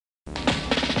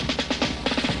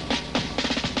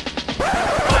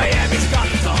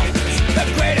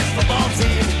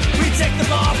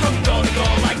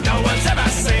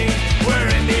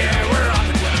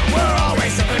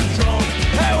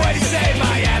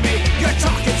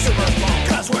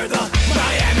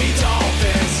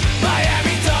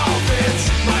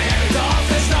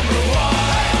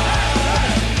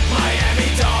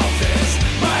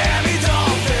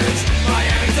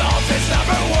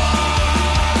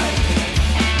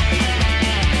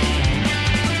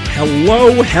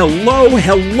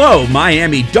Hello,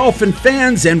 Miami Dolphin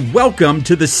fans, and welcome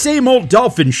to the Same Old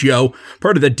Dolphins Show,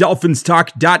 part of the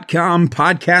DolphinsTalk.com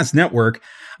podcast network.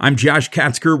 I'm Josh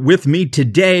Katzker. With me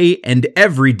today and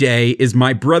every day is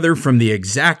my brother from the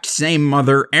exact same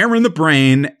mother, Aaron the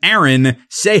Brain. Aaron,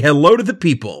 say hello to the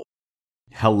people.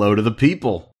 Hello to the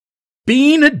people.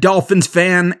 Being a Dolphins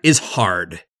fan is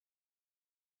hard.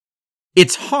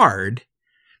 It's hard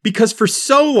because for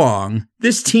so long,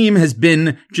 this team has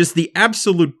been just the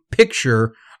absolute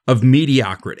picture of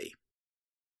mediocrity.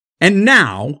 And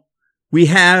now we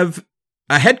have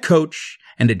a head coach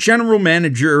and a general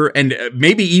manager, and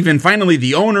maybe even finally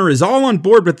the owner is all on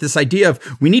board with this idea of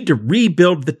we need to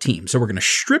rebuild the team. So we're going to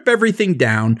strip everything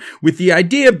down, with the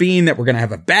idea being that we're going to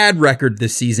have a bad record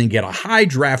this season, get a high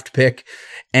draft pick,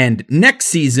 and next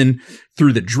season,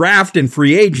 through the draft and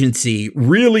free agency,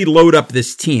 really load up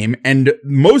this team, and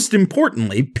most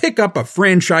importantly, pick up a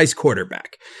franchise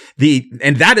quarterback.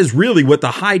 And that is really what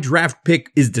the high draft pick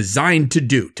is designed to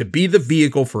do, to be the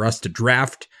vehicle for us to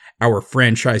draft our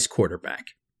franchise quarterback.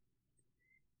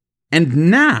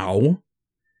 And now,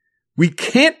 we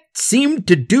can't seem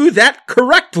to do that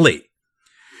correctly.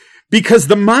 Because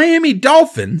the Miami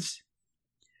Dolphins,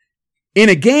 in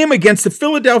a game against the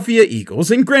Philadelphia Eagles,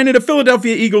 and granted a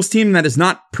Philadelphia Eagles team that has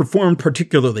not performed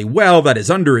particularly well, that is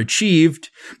underachieved,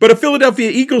 but a Philadelphia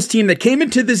Eagles team that came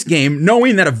into this game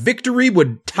knowing that a victory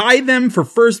would tie them for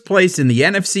first place in the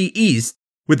NFC East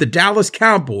with the Dallas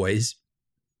Cowboys,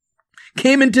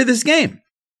 came into this game.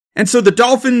 And so the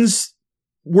Dolphins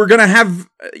were going to have,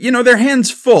 their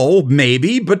hands full,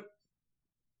 maybe, but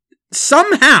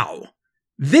somehow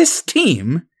this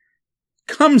team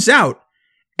comes out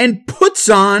and puts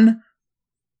on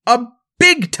a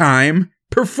big-time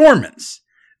performance.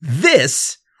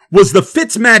 This was the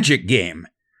Fitzmagic game.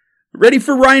 Ready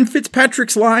for Ryan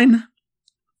Fitzpatrick's line?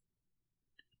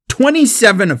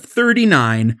 27 of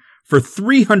 39 for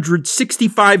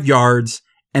 365 yards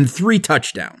and 3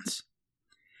 touchdowns.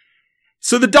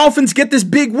 So the Dolphins get this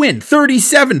big win,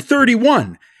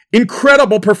 37-31.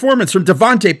 Incredible performance from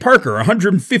Devontae Parker,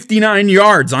 159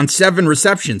 yards on 7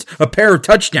 receptions, a pair of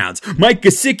touchdowns. Mike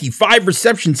Gesicki, 5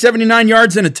 receptions, 79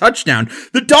 yards and a touchdown.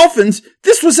 The Dolphins,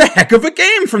 this was a heck of a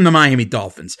game from the Miami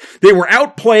Dolphins. They were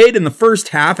outplayed in the first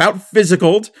half,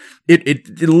 out-physicaled.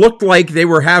 It looked like they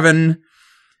were having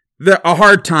a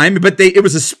hard time, but it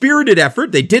was a spirited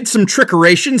effort. They did some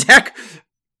trickerations. Heck,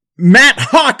 Matt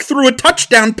Hawk threw a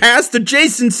touchdown pass to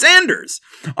Jason Sanders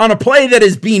on a play that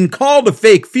is being called a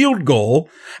fake field goal.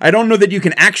 I don't know that you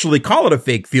can actually call it a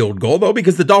fake field goal, though,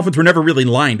 because the Dolphins were never really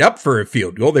lined up for a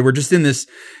field goal. They were just in this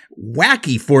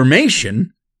wacky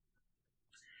formation.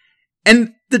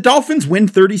 And the Dolphins win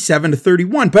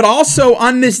 37-31. But also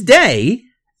on this day,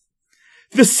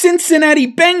 the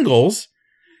Cincinnati Bengals,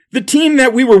 the team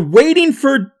that we were waiting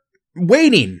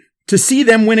to see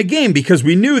them win a game, because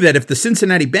we knew that if the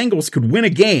Cincinnati Bengals could win a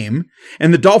game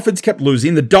and the Dolphins kept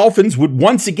losing, the Dolphins would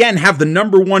once again have the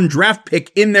number 1 draft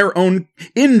pick in their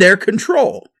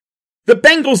control. The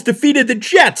Bengals defeated the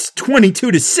Jets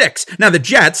 22-6. Now the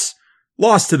Jets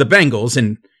lost to the Bengals,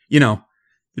 and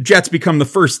the Jets become the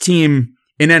first team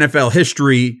in NFL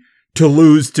history to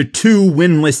lose to 2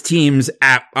 winless teams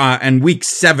and week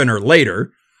 7 or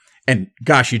later. And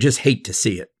gosh, you just hate to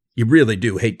see it. You really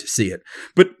do hate to see it.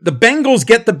 But the Bengals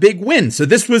get the big win. So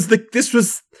this was the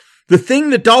thing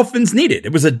the Dolphins needed.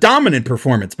 It was a dominant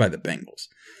performance by the Bengals.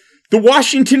 The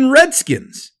Washington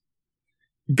Redskins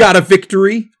got a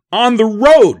victory on the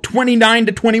road,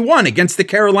 29-21 against the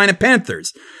Carolina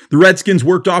Panthers. The Redskins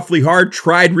worked awfully hard,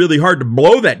 tried really hard to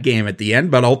blow that game at the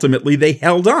end, but ultimately they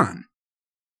held on.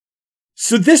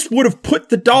 So this would have put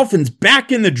the Dolphins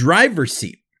back in the driver's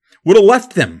seat, would have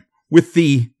left them with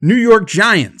the New York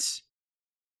Giants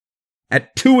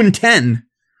at 2-10,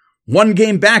 1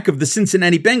 game back of the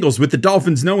Cincinnati Bengals, with the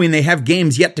Dolphins knowing they have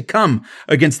games yet to come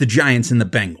against the Giants and the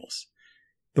Bengals.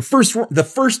 The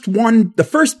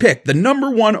first pick, the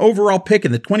number 1 overall pick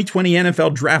in the 2020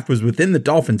 NFL draft was within the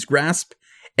Dolphins' grasp,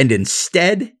 and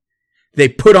instead they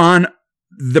put on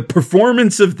the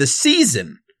performance of the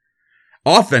season,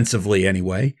 offensively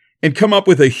anyway, and come up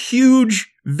with a huge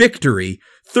victory,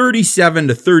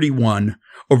 37-31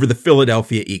 over the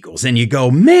Philadelphia Eagles. And you go,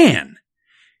 man,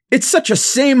 it's such a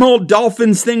same old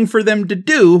Dolphins thing for them to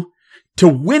do, to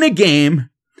win a game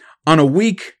on a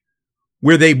week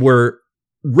where they were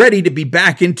ready to be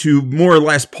back into more or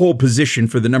less pole position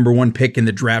for the number 1 pick in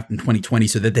the draft in 2020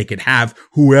 so that they could have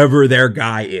whoever their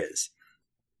guy is.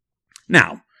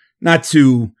 Now, not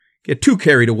to get too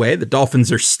carried away, the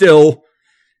Dolphins are still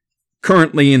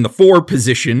currently in the 4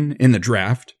 position in the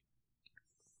draft.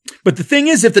 But the thing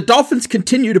is, if the Dolphins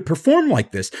continue to perform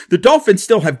like this, the Dolphins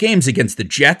still have games against the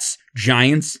Jets,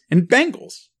 Giants, and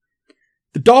Bengals.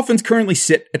 The Dolphins currently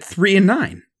sit at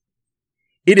 3-9.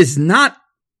 It is not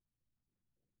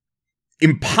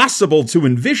impossible to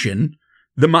envision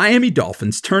the Miami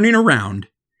Dolphins turning around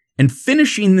and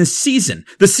finishing this season,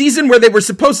 the season where they were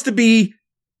supposed to be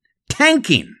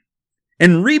tanking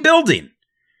and rebuilding,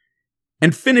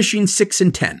 and finishing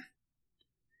 6-10.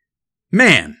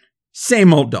 Man,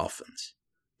 same old Dolphins.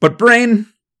 But Brain,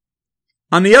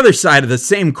 on the other side of the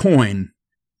same coin,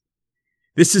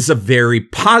 this is a very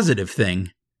positive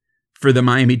thing for the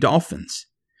Miami Dolphins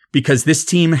because this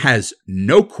team has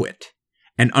no quit.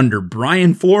 And under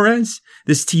Brian Flores,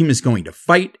 this team is going to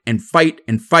fight and fight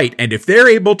and fight. And if they're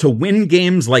able to win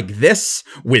games like this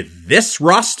with this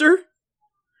roster,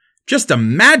 just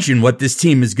imagine what this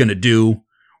team is going to do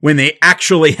when they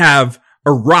actually have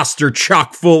a roster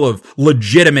chock full of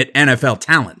legitimate NFL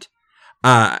talent.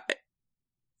 I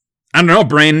don't know,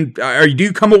 Brain, do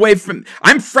you come away from...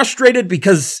 I'm frustrated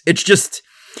because it's just...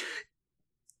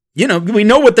 You know, we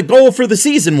know what the goal for the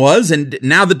season was, and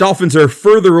now the Dolphins are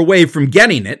further away from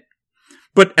getting it.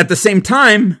 But at the same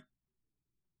time,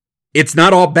 it's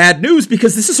not all bad news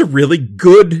because this is a really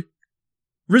good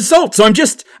result. So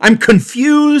I'm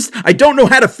confused. I don't know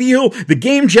how to feel. The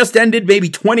game just ended maybe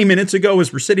 20 minutes ago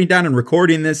as we're sitting down and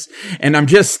recording this. And I'm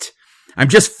just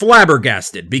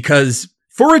flabbergasted because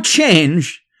for a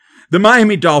change, the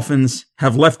Miami Dolphins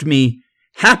have left me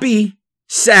happy,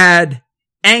 sad,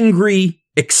 angry,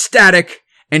 ecstatic,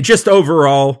 and just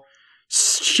overall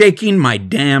shaking my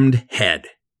damned head.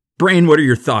 Brain, what are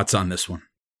your thoughts on this one?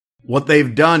 What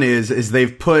they've done is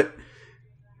they've put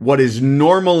what is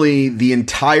normally the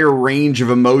entire range of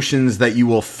emotions that you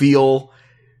will feel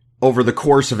over the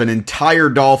course of an entire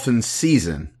Dolphins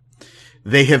season.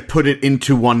 They have put it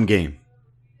into one game.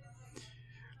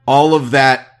 All of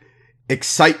that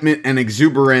excitement and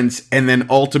exuberance, and then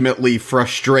ultimately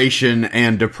frustration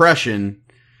and depression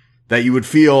that you would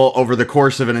feel over the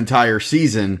course of an entire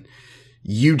season,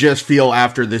 you just feel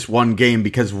after this one game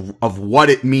because of what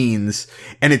it means.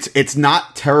 And it's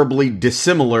not terribly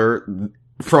dissimilar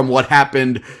from what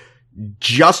happened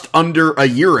just under a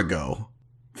year ago.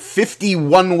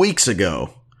 51 weeks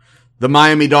ago, the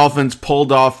Miami Dolphins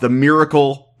pulled off the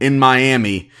miracle in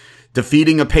Miami,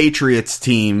 defeating a Patriots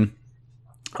team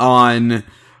on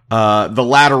the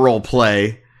lateral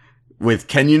play with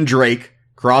Kenyon Drake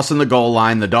crossing the goal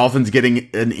line, the Dolphins getting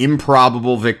an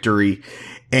improbable victory,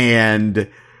 and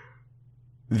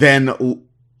then,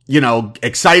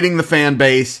 exciting the fan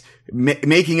base,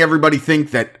 making everybody think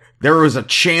that there was a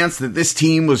chance that this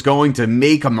team was going to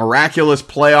make a miraculous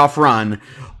playoff run,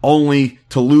 only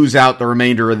to lose out the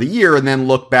remainder of the year and then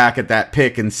look back at that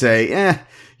pick and say,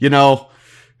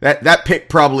 that pick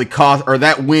probably cost, or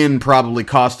that win probably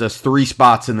cost us 3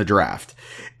 spots in the draft.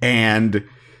 And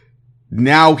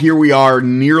now here we are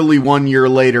nearly 1 year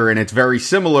later, and it's very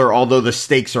similar, although the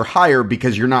stakes are higher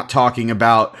because you're not talking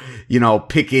about,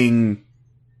 picking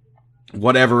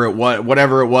whatever it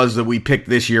was that we picked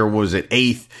this year. Was it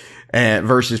 8th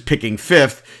versus picking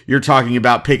 5th? You're talking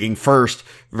about picking 1st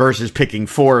versus picking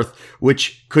 4th,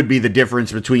 which could be the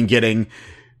difference between getting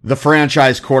the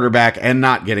franchise quarterback and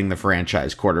not getting the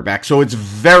franchise quarterback. So it's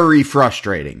very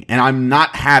frustrating, and I'm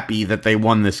not happy that they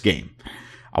won this game.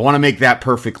 I want to make that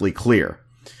perfectly clear.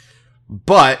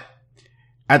 But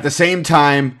at the same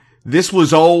time, this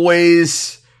was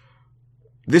always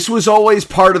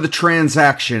part of the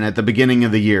transaction at the beginning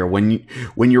of the year. When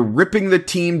you're ripping the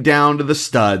team down to the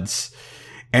studs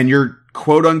and you're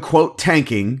quote unquote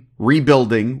tanking,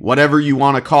 rebuilding, whatever you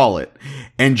want to call it,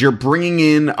 and you're bringing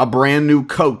in a brand new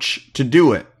coach to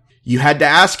do it, you had to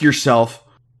ask yourself,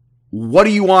 what do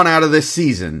you want out of this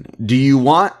season? Do you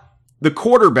want the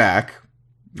quarterback,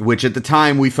 which at the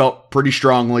time we felt pretty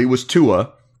strongly was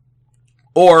Tua,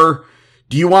 or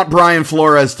do you want Brian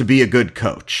Flores to be a good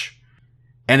coach?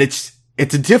 And it's a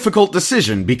difficult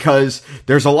decision because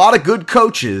there's a lot of good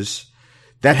coaches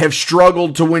that have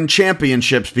struggled to win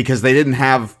championships because they didn't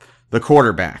have the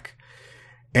quarterback.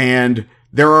 And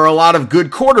there are a lot of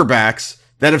good quarterbacks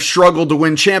that have struggled to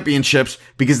win championships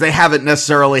because they haven't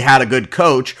necessarily had a good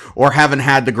coach or haven't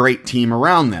had the great team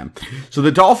around them. So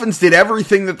the Dolphins did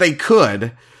everything that they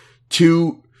could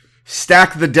to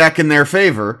stack the deck in their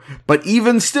favor, but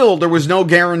even still, there was no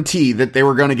guarantee that they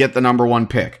were going to get the number 1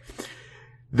 pick.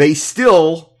 They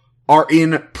still are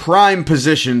in prime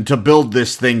position to build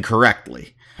this thing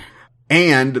correctly.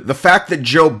 And the fact that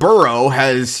Joe Burrow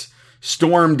has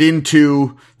stormed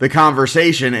into the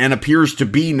conversation and appears to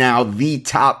be now the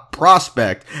top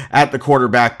prospect at the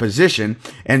quarterback position,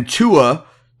 and Tua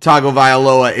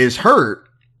Tagovailoa is hurt,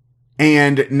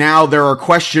 And now there are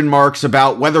question marks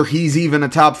about whether he's even a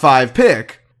top 5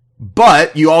 pick.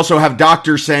 But you also have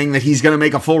doctors saying that he's going to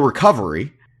make a full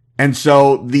recovery. And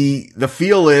so the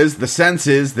sense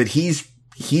is that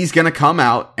he's going to come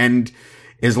out, and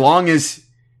as long as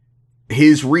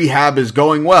his rehab is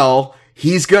going well,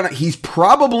 he's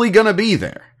probably going to be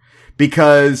there.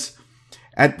 Because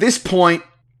at this point,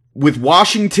 with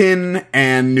Washington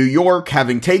and New York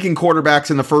having taken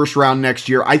quarterbacks in the first round next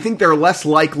year, I think they're less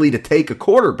likely to take a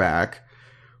quarterback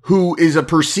who is a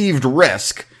perceived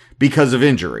risk because of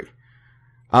injury.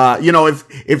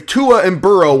 If Tua and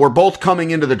Burrow were both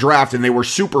coming into the draft and they were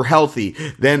super healthy,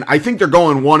 then I think they're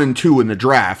going 1 and 2 in the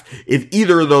draft. If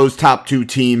either of those top 2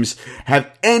 teams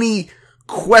have any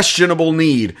questionable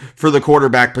need for the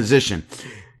quarterback position.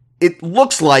 It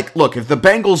looks like, look, if the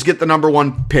Bengals get the number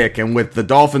 1 pick, and with the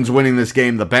Dolphins winning this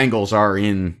game, the Bengals are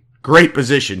in great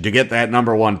position to get that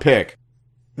number 1 pick.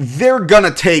 They're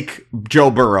gonna take Joe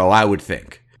Burrow, I would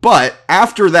think. But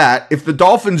after that, if the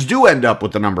Dolphins do end up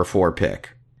with the number 4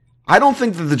 pick, I don't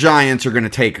think that the Giants are going to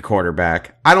take a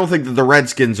quarterback. I don't think that the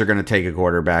Redskins are going to take a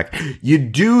quarterback. You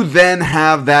do then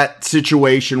have that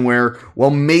situation where, well,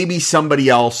 maybe somebody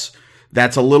else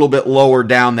that's a little bit lower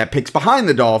down that picks behind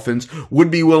the Dolphins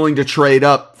would be willing to trade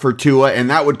up for Tua, and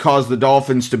that would cause the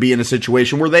Dolphins to be in a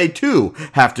situation where they too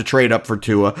have to trade up for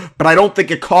Tua. But I don't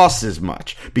think it costs as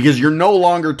much, because you're no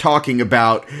longer talking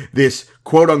about this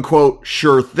quote unquote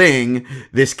sure thing,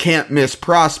 this can't miss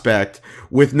prospect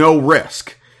with no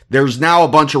risk. There's now a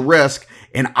bunch of risk,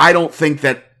 and I don't think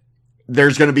that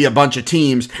there's going to be a bunch of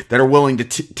teams that are willing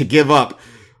to give up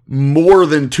more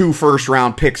than 2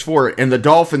 first-round picks for it. And the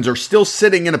Dolphins are still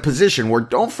sitting in a position where,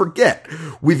 don't forget,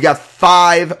 we've got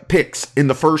 5 picks in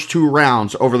the first 2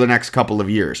 rounds over the next couple of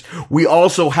years. We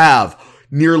also have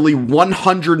nearly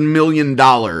 $100 million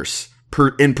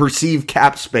in perceived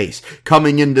cap space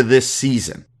coming into this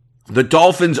season. The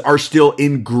Dolphins are still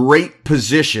in great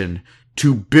position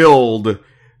to build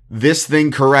this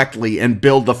thing correctly and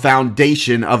build the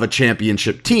foundation of a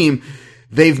championship team.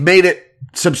 They've made it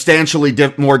substantially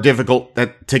more difficult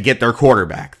to get their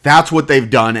quarterback. That's what they've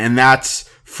done, and that's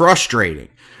frustrating.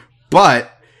 But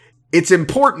it's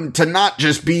important to not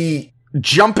just be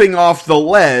jumping off the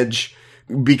ledge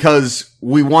because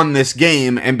we won this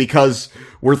game and because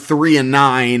we're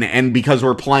 3-9 and because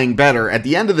we're playing better. At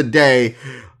the end of the day,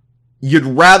 you'd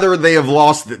rather they'd have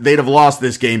lost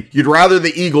this game. You'd rather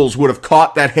the Eagles would have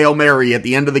caught that Hail Mary at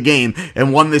the end of the game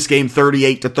and won this game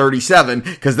 38-37,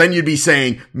 because then you'd be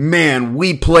saying, man,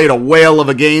 we played a whale of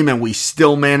a game and we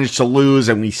still managed to lose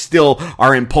and we still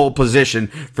are in pole position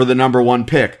for the number 1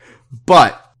 pick.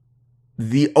 But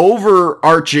the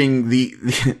overarching,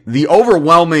 the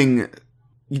overwhelming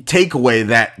takeaway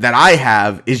that I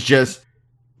have is just,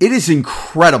 it is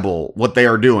incredible what they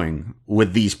are doing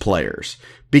with these players.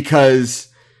 Because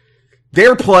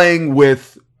they're playing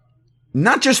with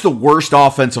not just the worst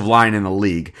offensive line in the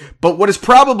league, but what has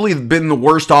probably been the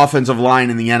worst offensive line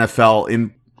in the NFL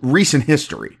in recent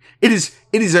history. It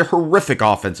is a horrific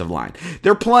offensive line.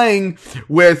 They're playing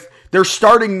with their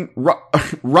starting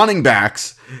running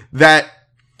backs that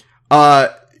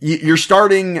you're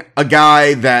starting a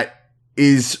guy that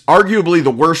is arguably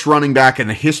the worst running back in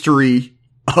the history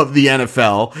of the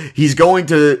NFL.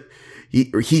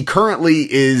 He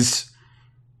currently is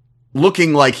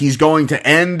looking like he's going to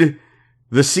end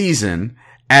the season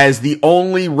as the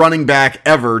only running back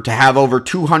ever to have over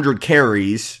 200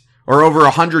 carries or over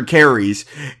 100 carries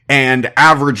and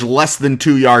average less than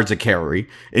 2 yards a carry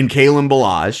in Kalen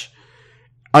Ballage,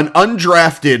 an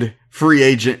undrafted free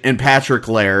agent in Patrick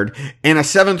Laird, and a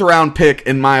 7th round pick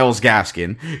in Myles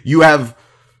Gaskin. You have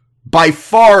by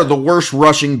far the worst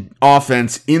rushing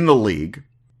offense in the league.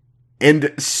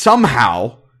 And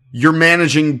somehow you're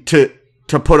managing to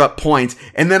put up points.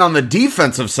 And then on the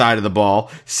defensive side of the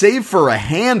ball, save for a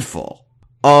handful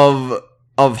of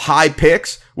high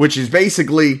picks, which is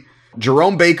basically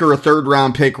Jerome Baker, a 3rd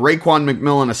round pick, Raekwon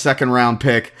McMillan, a 2nd round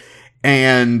pick,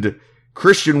 and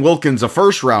Christian Wilkins, a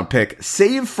 1st round pick.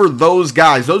 Save for those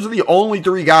guys. Those are the only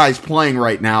 3 guys playing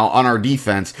right now on our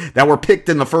defense that were picked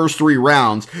in the first 3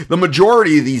 rounds. The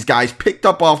majority of these guys picked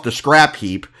up off the scrap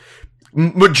heap.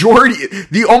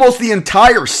 Almost the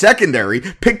entire secondary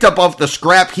picked up off the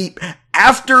scrap heap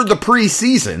after the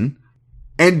preseason,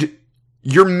 and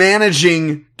you're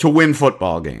managing to win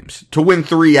football games, to win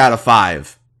 3 out of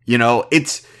 5. You know,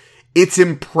 it's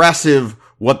impressive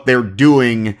what they're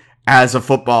doing as a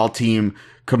football team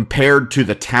compared to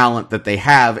the talent that they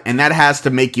have, and that has to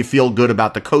make you feel good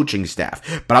about the coaching staff.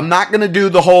 But I'm not going to do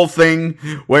the whole thing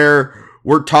where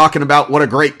we're talking about what a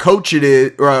great coach it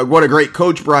is, or what a great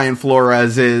coach Brian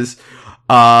Flores is.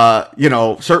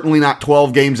 Certainly not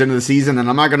 12 games into the season, and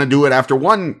I'm not going to do it after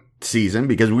one season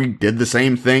because we did the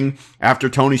same thing after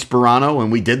Tony Sperano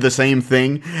and we did the same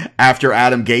thing after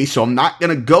Adam Gase. So I'm not going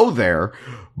to go there,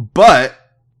 but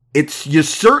you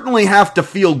certainly have to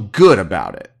feel good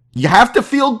about it. You have to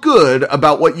feel good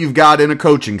about what you've got in a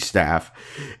coaching staff,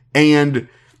 and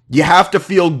you have to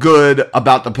feel good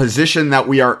about the position that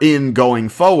we are in going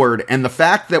forward. And the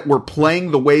fact that we're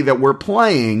playing the way that we're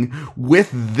playing with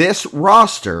this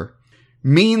roster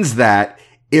means that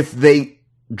if they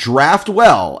draft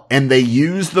well and they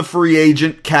use the free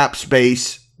agent cap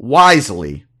space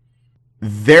wisely,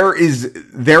 there is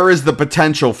the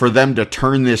potential for them to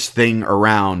turn this thing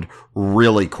around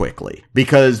really quickly.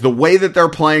 Because the way that they're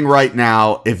playing right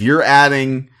now, if you're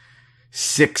adding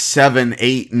 6, 7,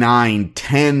 8, 9,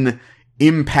 10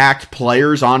 impact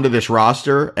players onto this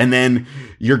roster, and then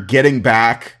you're getting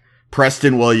back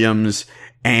Preston Williams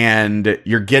and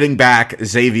you're getting back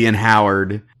Xavier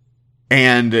Howard,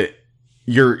 and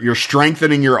you're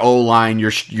strengthening your O-line,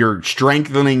 you're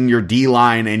strengthening your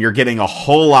D-line, and you're getting a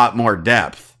whole lot more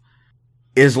depth.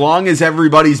 As long as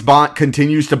everybody's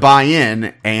continues to buy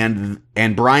in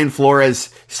and Brian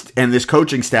Flores and this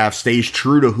coaching staff stays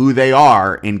true to who they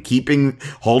are in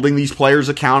holding these players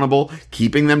accountable,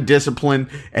 keeping them disciplined,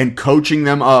 and coaching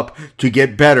them up to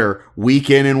get better week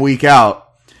in and week out,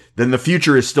 then the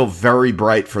future is still very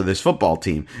bright for this football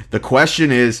team. The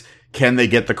question is, can they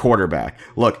get the quarterback?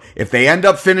 Look, if they end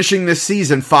up finishing this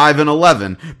season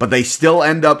 5-11, but they still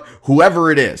end up,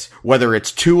 whoever it is, whether it's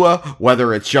Tua,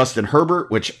 whether it's Justin Herbert,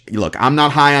 which, look, I'm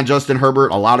not high on Justin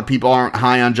Herbert. A lot of people aren't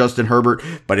high on Justin Herbert.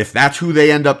 But if that's who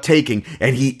they end up taking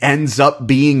and he ends up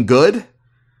being good,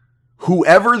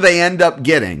 whoever they end up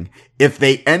getting, if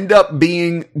they end up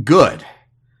being good,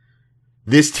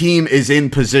 this team is in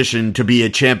position to be a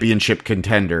championship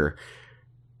contender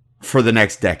for the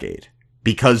next decade,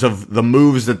 because of the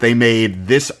moves that they made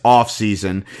this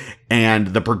offseason and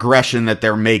the progression that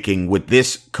they're making with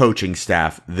this coaching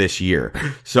staff this year.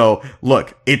 So,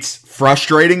 look, it's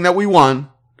frustrating that we won.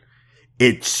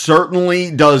 It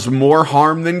certainly does more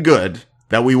harm than good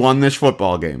that we won this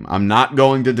football game. I'm not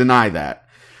going to deny that.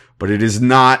 But it is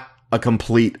not a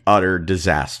complete, utter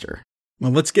disaster.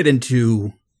 Well, let's get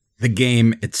into the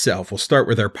game itself. We'll start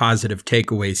with our positive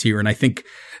takeaways here. And I think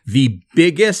the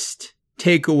biggest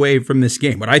takeaway from this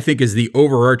game, what I think is the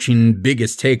overarching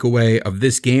biggest takeaway of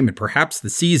this game and perhaps the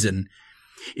season,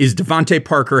 is Devontae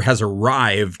Parker has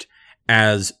arrived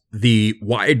as the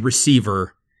wide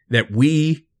receiver that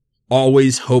we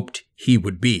always hoped he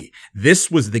would be. This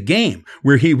was the game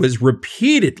where he was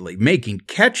repeatedly making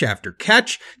catch after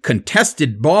catch,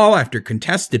 contested ball after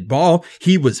contested ball.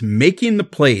 He was making the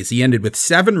plays. He ended with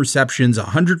 7 receptions,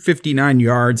 159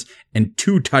 yards, and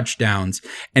 2 touchdowns.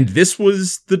 And this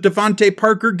was the Devontae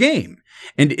Parker game.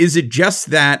 And is it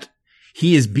just that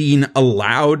he is being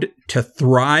allowed to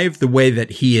thrive the way that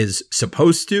he is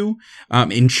supposed to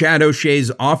in Chad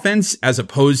O'Shea's offense, as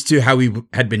opposed to how he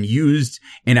had been used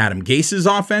in Adam Gase's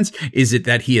offense? Is it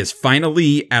that he is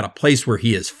finally at a place where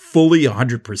he is fully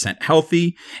 100%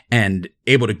 healthy and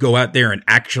able to go out there and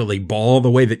actually ball the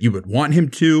way that you would want him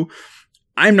to?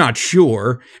 I'm not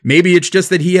sure. Maybe it's just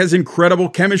that he has incredible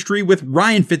chemistry with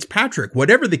Ryan Fitzpatrick.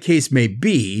 Whatever the case may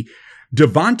be,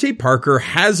 Devontae Parker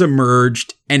has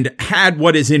emerged and had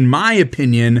what is, in my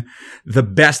opinion, the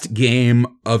best game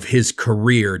of his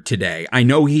career today. I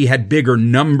know he had bigger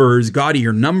numbers,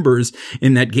 gaudier numbers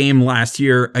in that game last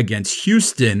year against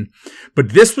Houston,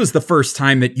 but this was the first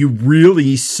time that you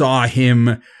really saw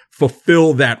him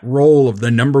fulfill that role of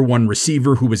the number one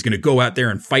receiver who was going to go out there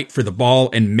and fight for the ball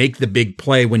and make the big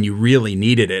play when you really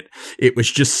needed it. It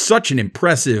was just such an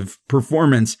impressive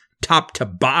performance, top to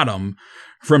bottom,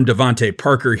 from Devontae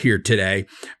Parker here today.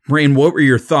 Brain, what were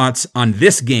your thoughts on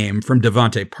this game from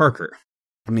Devontae Parker?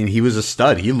 I mean, he was a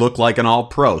stud. He looked like an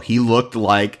all-pro. He looked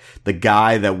like the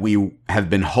guy that we have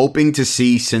been hoping to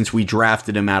see since we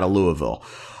drafted him out of Louisville.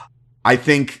 I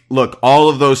think, look, all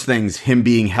of those things, him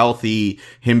being healthy,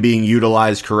 him being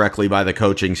utilized correctly by the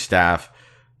coaching staff,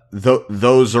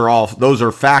 those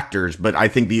are factors. But I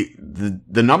think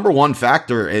the number one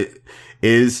factor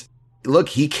is, look,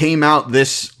 he came out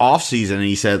this offseason and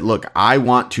he said, look, I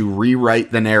want to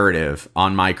rewrite the narrative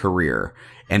on my career,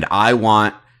 and I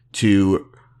want to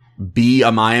be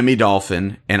a Miami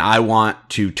Dolphin, and I want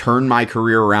to turn my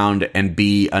career around and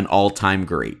be an all-time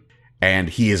great. And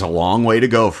he is a long way to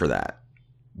go for that.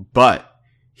 But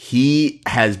he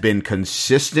has been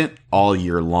consistent all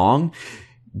year long.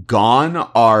 gone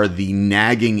are the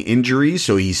nagging injuries.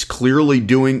 So he's clearly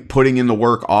putting in the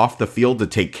work off the field to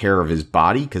take care of his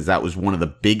body, because that was one of the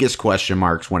biggest question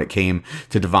marks when it came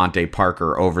to Devontae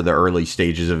Parker over the early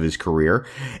stages of his career.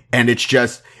 And it's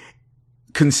just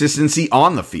consistency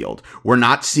on the field. We're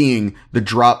not seeing the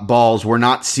drop balls. We're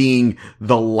not seeing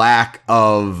the lack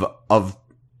of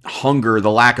hunger,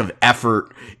 the lack of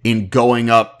effort in going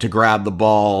up to grab the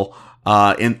ball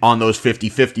on those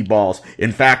 50-50 balls.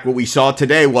 In fact, what we saw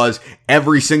today was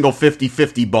every single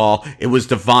 50-50 ball, it was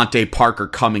Devontae Parker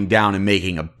coming down and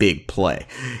making a big play.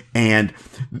 And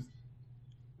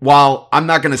while I'm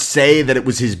not going to say that it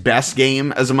was his best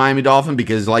game as a Miami Dolphin,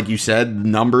 because like you said,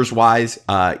 numbers-wise,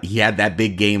 he had that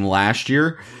big game last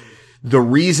year, the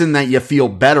reason that you feel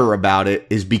better about it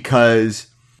is because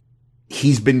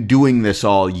he's been doing this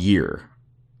all year.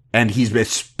 And he's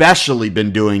especially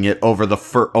been doing it over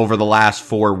the last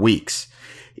 4 weeks.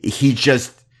 He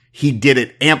did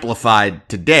it amplified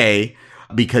today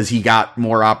because he got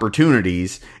more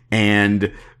opportunities,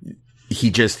 and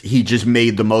he just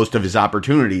made the most of his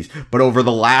opportunities. But over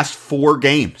the last 4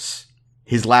 games,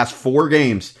 he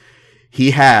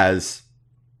has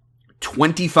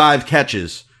 25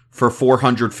 catches for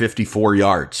 454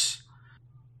 yards.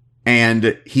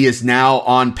 And he is now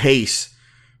on pace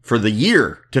for the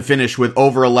year to finish with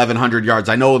over 1,100 yards.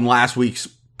 I know in last week's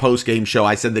post-game show,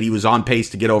 I said that he was on pace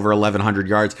to get over 1,100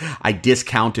 yards. I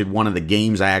discounted one of the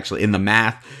games in the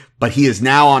math, but he is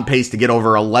now on pace to get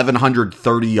over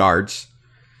 1,130 yards.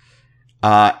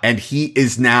 And he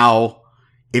is now,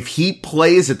 if he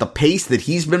plays at the pace that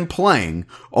he's been playing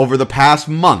over the past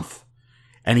month,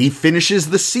 and he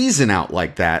finishes the season out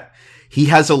like that, he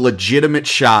has a legitimate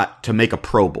shot to make a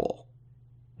Pro Bowl,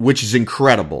 which is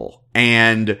incredible.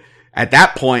 And at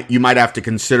that point, you might have to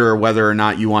consider whether or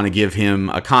not you want to give him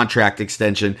a contract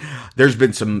extension. There's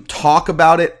been some talk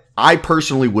about it. I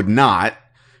personally would not,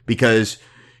 because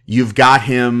you've got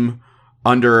him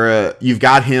under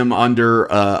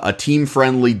a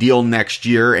team-friendly deal next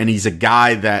year, and he's a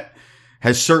guy that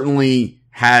has certainly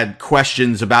had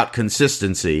questions about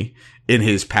consistency in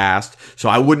his past. So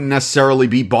I wouldn't necessarily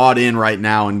be bought in right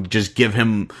now and just give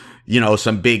him,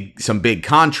 some big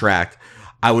contract.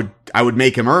 I would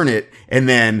make him earn it. And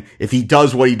then if he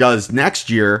does what he does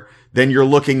next year, then you're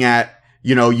looking at,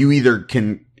 you either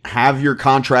can have your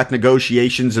contract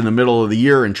negotiations in the middle of the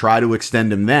year and try to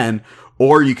extend him then,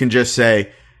 or you can just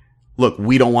say, look,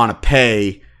 we don't want to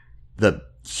pay the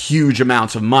huge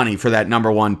amounts of money for that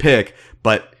number 1 pick,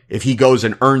 but if he goes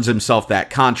and earns himself that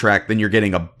contract, then you're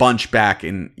getting a bunch back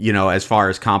in, as far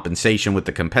as compensation with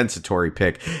the compensatory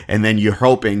pick. And then you're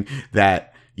hoping that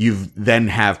you then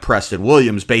have Preston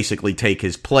Williams basically take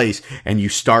his place, and you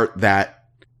start that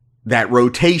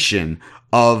rotation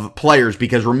of players.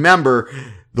 Because remember,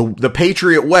 the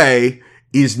Patriot way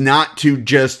is not to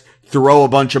just throw a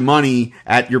bunch of money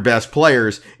at your best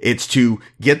players. It's to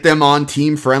get them on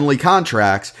team-friendly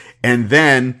contracts and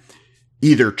then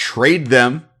either trade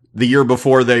them the year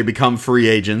before they become free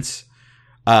agents,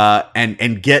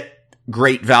 and get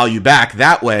great value back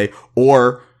that way,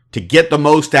 or to get the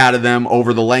most out of them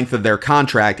over the length of their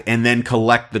contract and then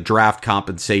collect the draft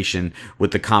compensation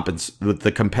with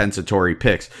the compensatory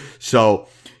picks. So,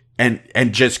 and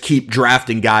just keep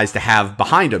drafting guys to have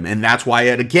behind them. And that's why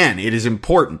it is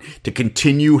important to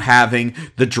continue having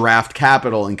the draft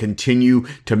capital and continue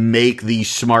to make these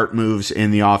smart moves in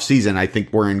the offseason. I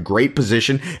think we're in great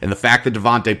position, and the fact that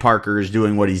Devontae Parker is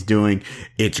doing what he's doing,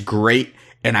 it's great.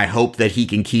 And I hope that he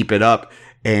can keep it up.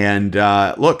 And,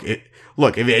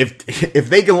 Look, if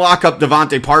they can lock up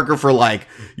Devontae Parker for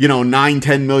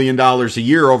 $9-10 million a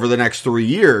year over the next 3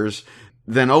 years,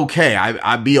 then okay,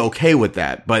 I'd be okay with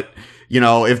that. But,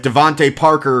 if Devontae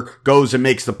Parker goes and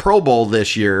makes the Pro Bowl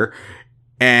this year,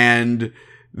 and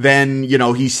then,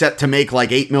 he's set to make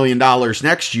 $8 million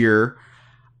next year,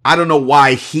 I don't know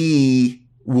why he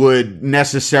would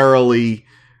necessarily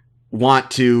want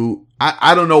to,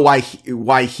 I don't know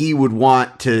why he would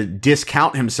want to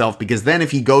discount himself, because then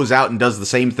if he goes out and does the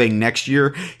same thing next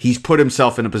year, he's put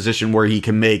himself in a position where he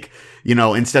can make,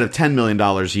 instead of $10 million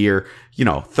a year,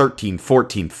 $13,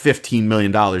 $14, $15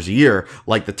 million a year,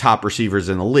 like the top receivers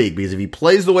in the league. Because if he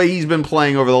plays the way he's been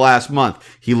playing over the last month,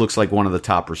 he looks like one of the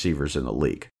top receivers in the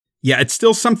league. Yeah, it's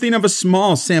still something of a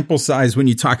small sample size when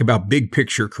you talk about big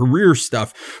picture career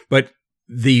stuff, but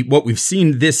what we've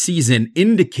seen this season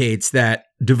indicates that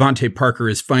Devontae Parker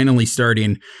is finally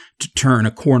starting to turn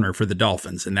a corner for the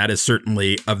Dolphins. And that is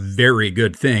certainly a very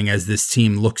good thing as this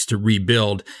team looks to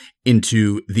rebuild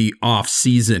into the off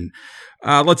season.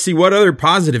 Let's see, what other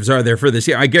positives are there for this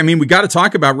year? I mean, we got to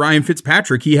talk about Ryan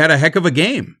Fitzpatrick. He had a heck of a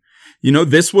game.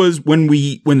 This was when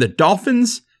the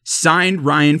Dolphins signed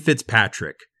Ryan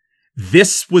Fitzpatrick.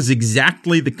 This was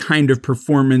exactly the kind of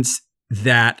performance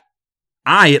that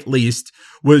I, at least,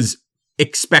 was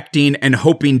expecting and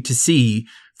hoping to see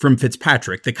from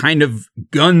Fitzpatrick. The kind of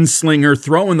gunslinger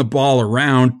throwing the ball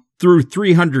around, threw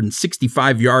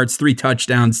 365 yards, 3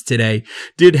 touchdowns today,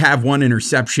 did have 1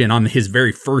 interception on his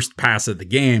very first pass of the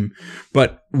game.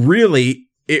 But really,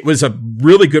 it was a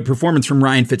really good performance from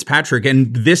Ryan Fitzpatrick,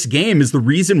 and this game is the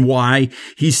reason why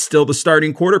he's still the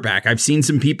starting quarterback. I've seen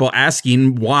some people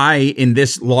asking why in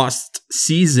this lost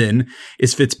season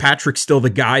is Fitzpatrick still the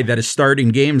guy that is starting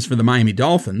games for the Miami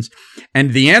Dolphins?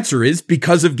 And the answer is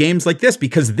because of games like this,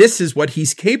 because this is what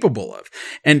he's capable of.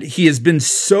 And he has been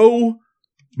so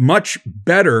much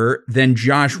better than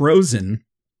Josh Rosen.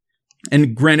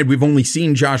 And granted, we've only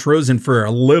seen Josh Rosen for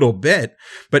a little bit,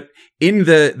 but in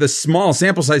the small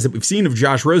sample size that we've seen of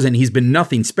Josh Rosen, he's been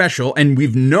nothing special. And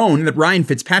we've known that Ryan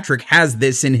Fitzpatrick has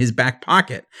this in his back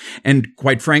pocket. And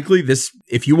quite frankly,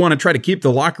 if you want to try to keep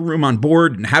the locker room on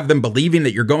board and have them believing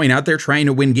that you're going out there trying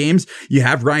to win games, you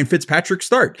have Ryan Fitzpatrick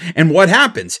start. And what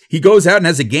happens? He goes out and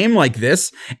has a game like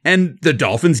this, and the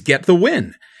Dolphins get the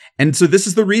win. And so this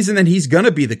is the reason that he's going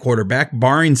to be the quarterback,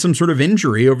 barring some sort of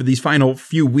injury over these final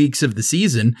few weeks of the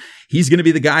season. He's going to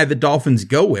be the guy the Dolphins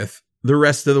go with the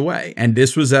rest of the way. And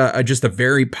this was just a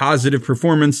very positive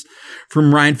performance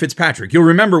from Ryan Fitzpatrick. You'll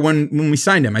remember when we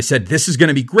signed him, I said, this is going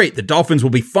to be great. The Dolphins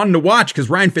will be fun to watch because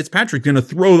Ryan Fitzpatrick's going to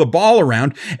throw the ball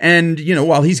around. And,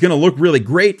 while he's going to look really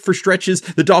great for stretches,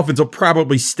 the Dolphins will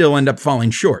probably still end up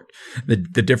falling short. The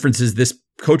difference is this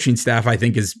coaching staff, I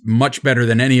think, is much better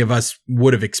than any of us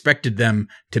would have expected them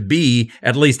to be,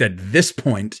 at least at this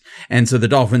point. And so the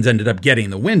Dolphins ended up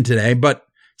getting the win today, but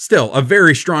still a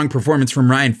very strong performance from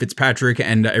Ryan Fitzpatrick.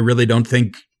 And I really don't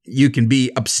think you can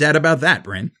be upset about that,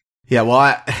 Brian. Yeah,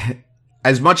 well,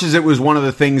 as much as it was one of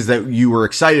the things that you were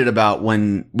excited about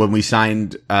when we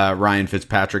signed Ryan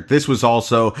Fitzpatrick, this was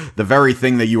also the very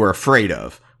thing that you were afraid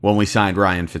of when we signed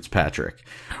Ryan Fitzpatrick,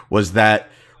 was that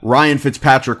Ryan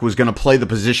Fitzpatrick was going to play the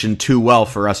position too well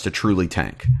for us to truly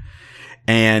tank.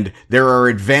 And there are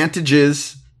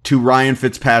advantages to Ryan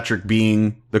Fitzpatrick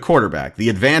being the quarterback. The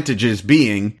advantages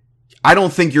being, I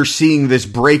don't think you're seeing this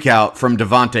breakout from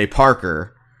Devontae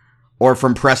Parker or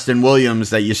from Preston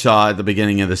Williams that you saw at the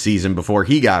beginning of the season before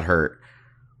he got hurt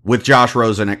with Josh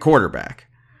Rosen at quarterback.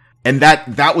 And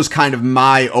that was kind of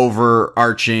my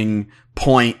overarching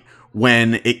point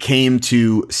when it came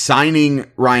to signing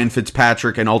Ryan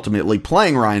Fitzpatrick and ultimately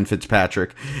playing Ryan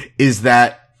Fitzpatrick, is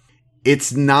that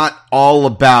it's not all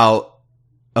about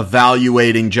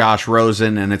evaluating Josh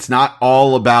Rosen and it's not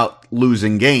all about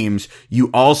losing games. You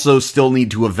also still need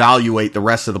to evaluate the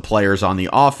rest of the players on the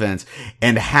offense,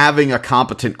 and having a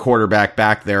competent quarterback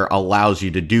back there allows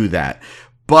you to do that.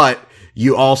 But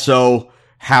you also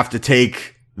have to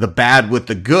take the bad with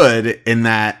the good, in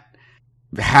that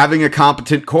having a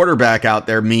competent quarterback out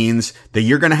there means that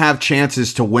you're going to have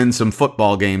chances to win some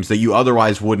football games that you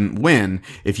otherwise wouldn't win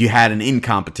if you had an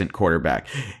incompetent quarterback.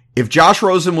 If Josh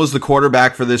Rosen was the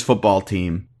quarterback for this football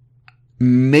team,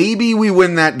 maybe we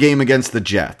win that game against the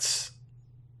Jets.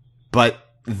 But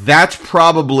that's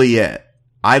probably it.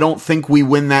 I don't think we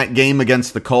win that game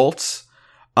against the Colts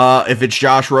if it's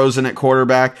Josh Rosen at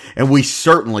quarterback. And we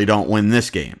certainly don't win this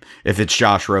game if it's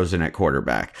Josh Rosen at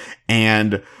quarterback.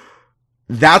 And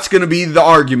that's going to be the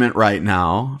argument right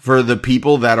now for the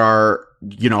people that are,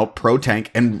 pro-tank.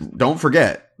 And don't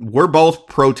forget, we're both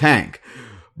pro-tank.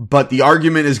 But the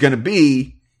argument is going to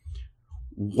be,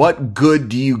 what good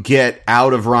do you get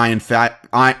out of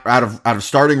out of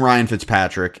starting Ryan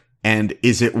Fitzpatrick, and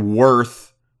is it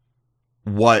worth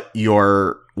what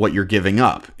you're giving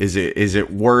up? Is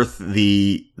it worth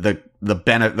the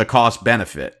cost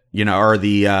benefit, or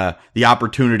the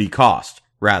opportunity cost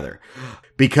rather?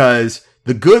 Because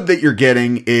the good that you're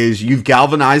getting is you've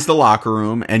galvanized the locker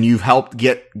room and you've helped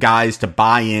get guys to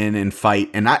buy in and fight.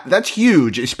 And that's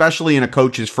huge, especially in a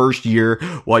coach's first year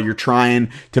while you're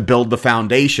trying to build the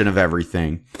foundation of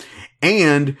everything.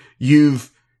 And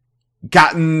you've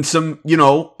gotten some,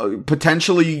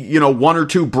 potentially, 1 or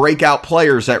 2 breakout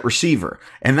players at receiver.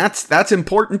 And that's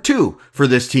important too for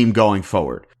this team going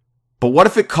forward. But what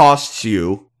if it costs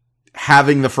you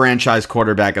having the franchise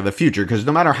quarterback of the future? Because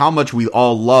no matter how much we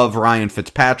all love Ryan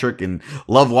Fitzpatrick and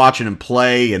love watching him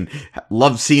play and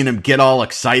love seeing him get all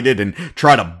excited and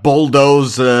try to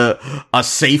bulldoze a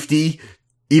safety,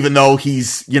 even though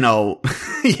he's,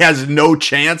 he has no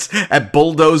chance at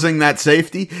bulldozing that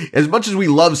safety, as much as we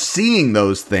love seeing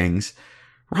those things,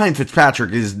 Ryan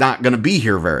Fitzpatrick is not going to be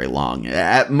here very long.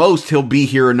 At most, he'll be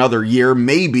here another year.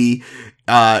 Maybe,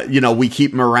 we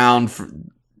keep him around for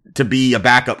to be a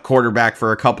backup quarterback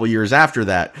for a couple years after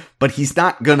that, but he's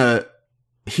not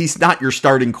your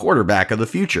starting quarterback of the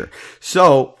future.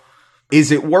 So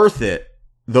is it worth it,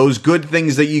 those good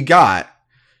things that you got,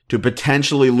 to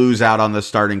potentially lose out on the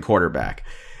starting quarterback?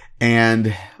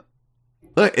 And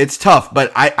look, it's tough,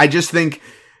 but I just think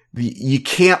you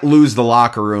can't lose the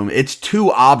locker room. It's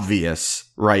too obvious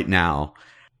right now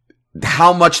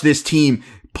how much this team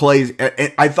plays.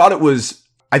 I think it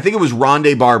was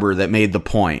Rondé Barber that made the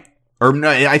point. Or no,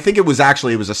 I think it was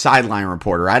a sideline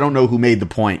reporter. I don't know who made the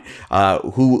point,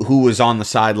 who was on the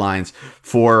sidelines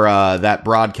for that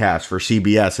broadcast for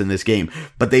CBS in this game.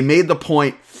 But they made the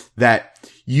point that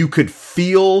you could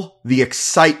feel the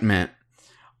excitement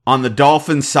on the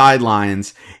Dolphins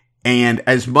sidelines. And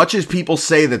as much as people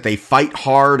say that they fight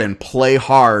hard and play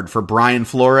hard for Brian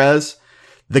Flores,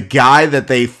 the guy that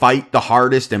they fight the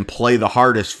hardest and play the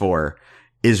hardest for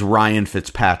is Ryan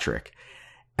Fitzpatrick.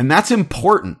 And that's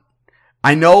important.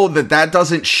 I know that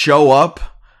doesn't show up,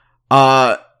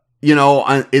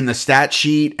 in the stat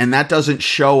sheet, and that doesn't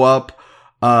show up,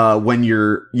 when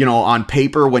you're, on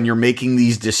paper, when you're making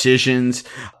these decisions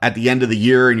at the end of the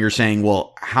year and you're saying,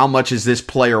 well, how much is this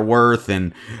player worth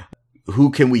and who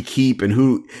can we keep and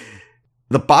who?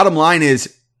 The bottom line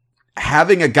is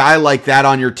having a guy like that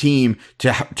on your team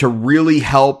to really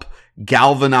help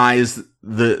galvanize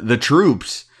the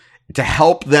troops, to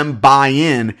help them buy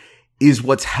in, is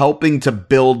what's helping to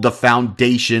build the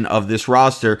foundation of this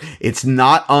roster. It's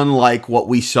not unlike what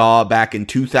we saw back in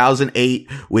 2008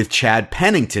 with Chad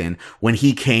Pennington when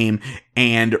he came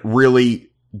and really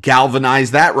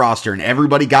galvanized that roster and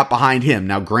everybody got behind him.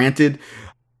 Now, granted,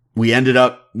 we ended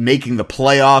up making the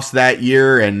playoffs that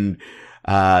year, and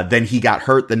then he got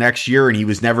hurt the next year and he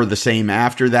was never the same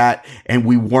after that. And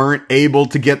we weren't able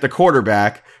to get the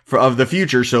quarterback of the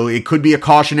future. So it could be a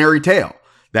cautionary tale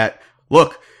that,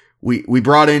 look, we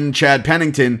brought in Chad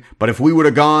Pennington, but if we would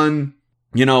have gone,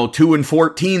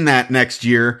 2-14 that next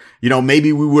year,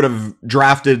 maybe we would have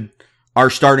drafted our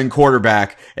starting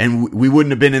quarterback and we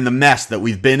wouldn't have been in the mess that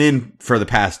we've been in for the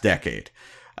past decade,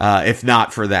 if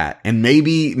not for that. And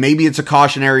maybe it's a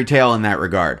cautionary tale in that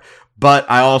regard. But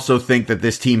I also think that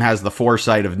this team has the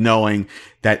foresight of knowing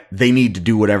that they need to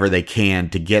do whatever they can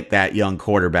to get that young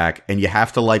quarterback. And you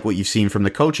have to like what you've seen from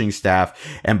the coaching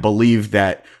staff and believe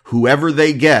that whoever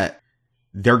they get,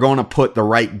 they're going to put the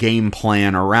right game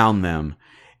plan around them.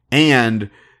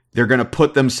 And they're going to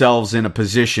put themselves in a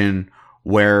position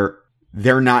where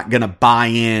they're not going to buy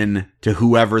in to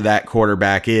whoever that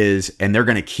quarterback is, and they're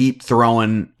going to keep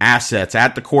throwing assets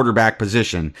at the quarterback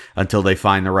position until they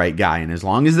find the right guy. And as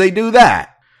long as they do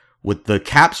that, with the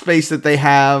cap space that they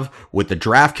have, with the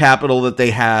draft capital that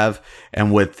they have,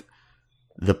 and with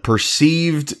the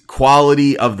perceived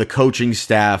quality of the coaching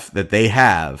staff that they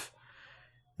have,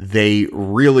 they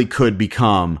really could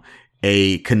become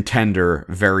a contender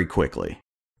very quickly.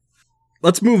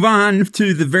 Let's move on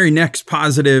to the very next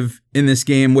positive in this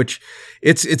game, which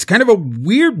it's kind of a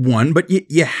weird one, but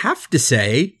you have to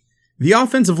say the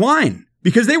offensive line,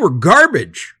 because they were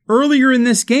garbage earlier in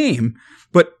this game.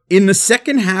 But in the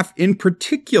second half in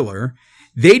particular,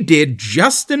 they did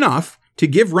just enough to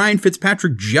give Ryan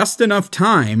Fitzpatrick just enough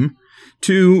time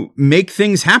to make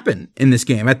things happen in this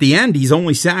game. At the end, he's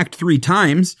only sacked 3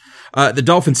 times. The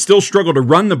Dolphins still struggle to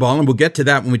run the ball, and we'll get to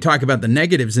that when we talk about the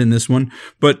negatives in this one.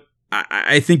 But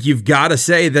I think you've got to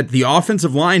say that the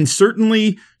offensive line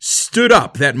certainly stood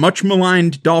up, that much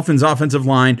maligned Dolphins offensive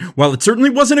line. While it certainly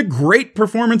wasn't a great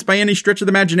performance by any stretch of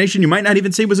the imagination, you might not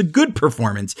even say it was a good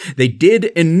performance. They did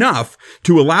enough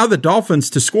to allow the Dolphins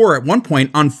to score at one point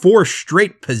on 4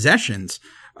 straight possessions.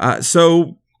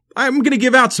 So I'm going to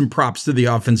give out some props to the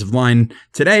offensive line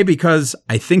today because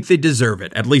I think they deserve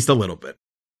it, at least a little bit.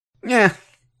 Yeah,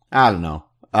 I don't know.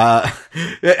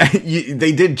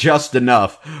 They did just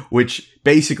enough, which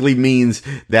basically means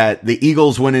that the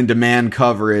Eagles went into man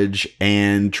coverage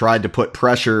and tried to put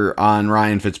pressure on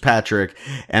Ryan Fitzpatrick,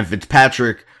 and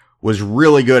Fitzpatrick was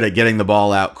really good at getting the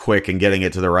ball out quick and getting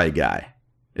it to the right guy,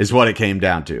 is what it came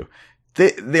down to.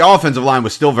 The offensive line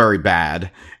was still very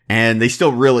bad, and they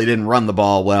still really didn't run the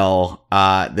ball well.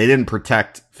 They didn't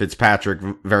protect Fitzpatrick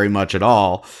very much at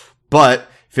all, but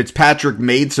Fitzpatrick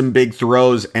made some big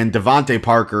throws, and Devontae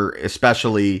Parker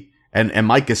especially, and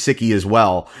Mike Gesicki as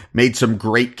well, made some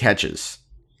great catches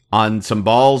on some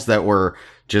balls that were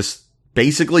just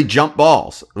basically jump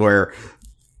balls, where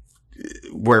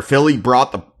Philly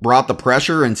brought the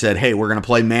pressure and said, hey, we're going to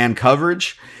play man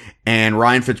coverage. And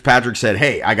Ryan Fitzpatrick said,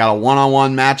 hey, I got a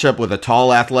one-on-one matchup with a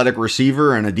tall athletic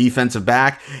receiver and a defensive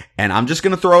back, and I'm just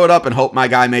going to throw it up and hope my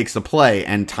guy makes the play.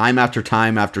 And time after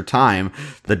time after time,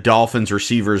 the Dolphins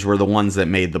receivers were the ones that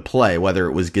made the play, whether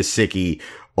it was Gesicki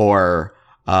or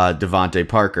Devontae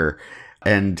Parker.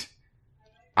 And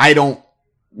I don't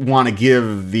want to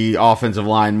give the offensive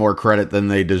line more credit than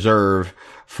they deserve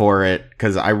for it,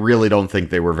 because I really don't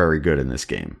think they were very good in this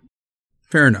game.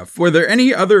 Fair enough. Were there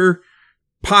any other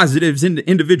positives in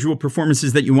individual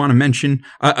performances that you want to mention,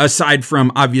 aside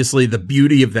from obviously the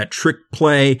beauty of that trick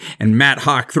play and Matt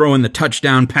Haack throwing the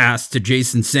touchdown pass to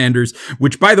Jason Sanders,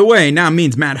 which, by the way, now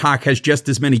means Matt Haack has just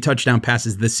as many touchdown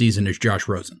passes this season as Josh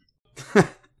Rosen.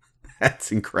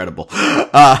 That's incredible.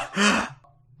 I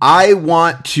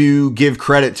want to give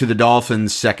credit to the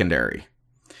Dolphins secondary,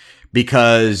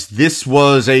 because this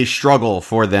was a struggle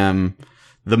for them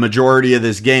the majority of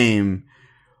this game.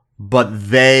 But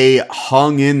they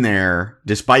hung in there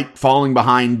despite falling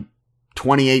behind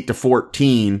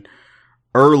 28-14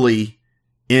 early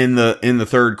in the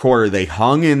third quarter. They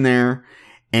hung in there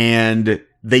and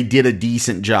they did a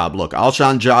decent job. Look,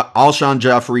 Alshon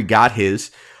Jeffrey got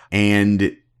his,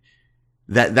 and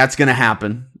that's going to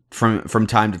happen from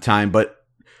time to time. But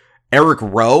Eric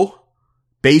Rowe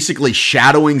basically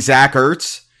shadowing Zach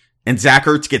Ertz, and Zach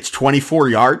Ertz gets 24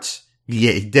 yards.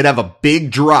 Yeah, he did have a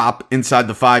big drop inside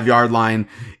the 5-yard line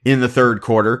in the third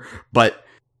quarter. But,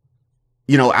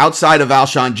 outside of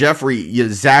Alshon Jeffrey,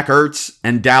 Zach Ertz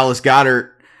and Dallas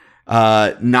Goedert,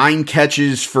 9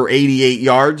 catches for 88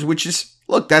 yards, which is,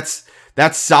 look, that's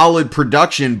solid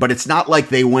production, but it's not like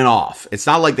they went off. It's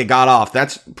not like they got off.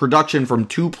 That's production from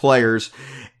 2 players,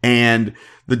 and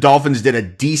the Dolphins did a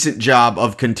decent job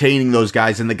of containing those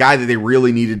guys, and the guy that they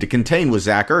really needed to contain was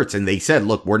Zach Ertz, and they said,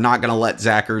 look, we're not going to let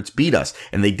Zach Ertz beat us,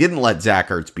 and they didn't let Zach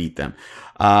Ertz beat them.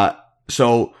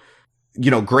 So,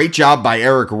 great job by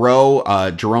Eric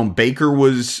Rowe. Jerome Baker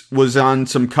was on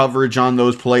some coverage on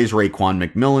those plays. Raekwon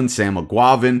McMillan, Sam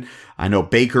McGuavin. I know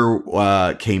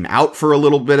Baker came out for a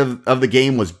little bit of the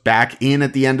game, was back in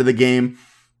at the end of the game.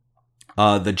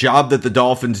 The job that the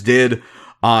Dolphins did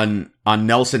on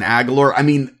Nelson Aguilar. I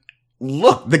mean,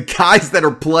 look, the guys that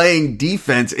are playing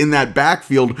defense in that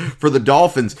backfield for the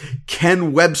Dolphins: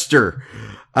 Ken Webster,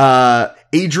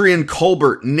 Adrian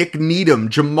Colbert, Nick Needham,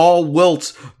 Jamal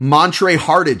Wiltz, Montre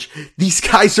Hardage. These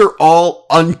guys are all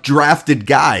undrafted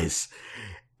guys,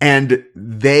 and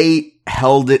they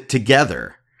held it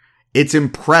together. It's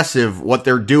impressive what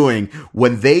they're doing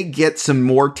when they get some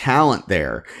more talent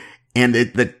there, and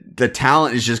the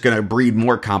talent is just going to breed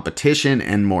more competition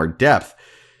and more depth.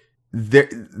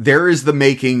 There are the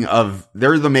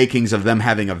makings of them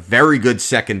having a very good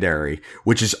secondary,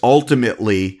 which is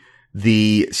ultimately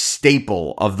the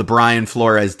staple of the Brian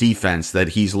Flores defense that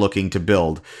he's looking to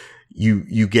build.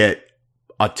 You get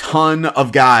a ton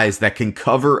of guys that can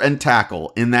cover and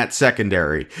tackle in that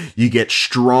secondary. You get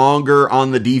stronger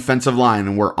on the defensive line,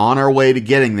 and we're on our way to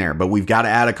getting there, but we've got to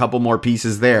add a couple more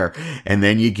pieces there. And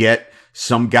then you get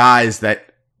some guys that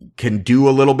can do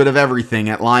a little bit of everything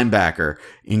at linebacker,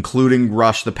 including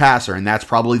rush the passer. And that's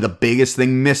probably the biggest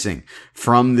thing missing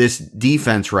from this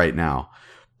defense right now.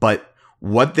 But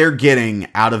what they're getting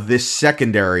out of this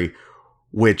secondary,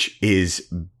 which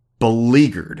is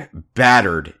beleaguered,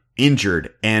 battered,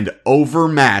 injured, and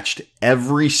overmatched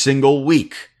every single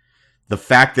week, the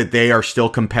fact that they are still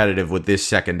competitive with this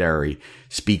secondary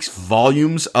speaks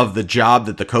volumes of the job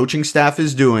that the coaching staff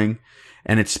is doing.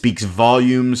 And it speaks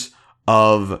volumes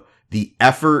of the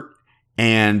effort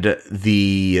and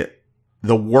the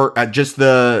work, just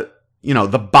the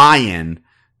buy-in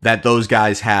that those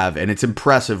guys have. And it's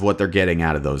impressive what they're getting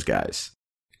out of those guys.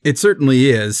 It certainly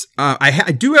is.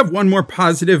 I do have one more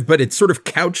positive, but it's sort of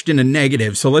couched in a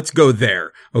negative. So let's go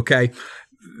there. Okay.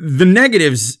 The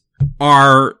negatives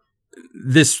are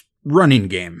this running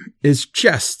game is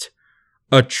just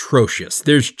atrocious.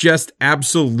 There's just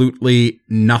absolutely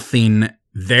nothing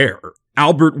there.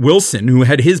 Albert Wilson, who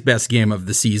had his best game of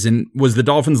the season, was the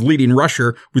Dolphins' leading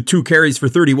rusher with 2 carries for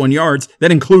 31 yards.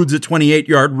 That includes a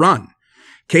 28-yard run.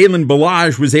 Kalen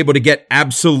Ballage was able to get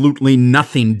absolutely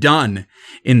nothing done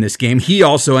in this game. He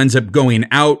also ends up going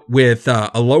out with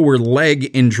a lower leg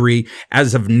injury.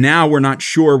 As of now, we're not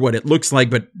sure what it looks like,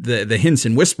 but the hints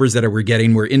and whispers that we're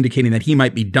getting were indicating that he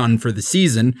might be done for the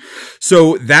season.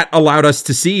 So that allowed us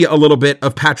to see a little bit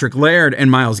of Patrick Laird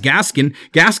and Myles Gaskin.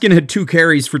 Gaskin had 2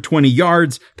 carries for 20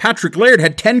 yards. Patrick Laird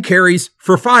had 10 carries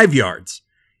for 5 yards.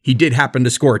 He did happen to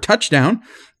score a touchdown.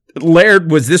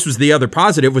 This was the other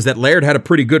positive, was that Laird had a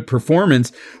pretty good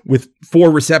performance with 4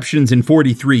 receptions and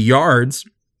 43 yards.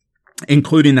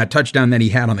 including that touchdown that he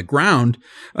had on the ground.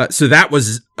 So that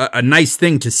was a nice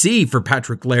thing to see for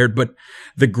Patrick Laird. But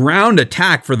the ground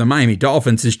attack for the Miami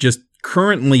Dolphins is just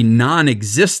currently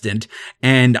non-existent.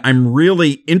 And I'm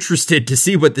really interested to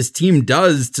see what this team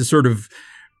does to sort of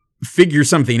figure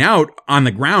something out on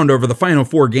the ground over the final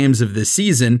 4 games of this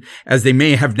season, as they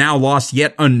may have now lost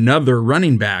yet another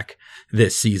running back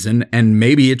this season. And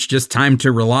maybe it's just time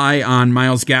to rely on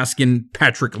Myles Gaskin,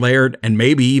 Patrick Laird, and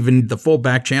maybe even the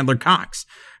fullback Chandler Cox.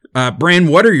 Brian,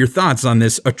 what are your thoughts on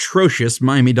this atrocious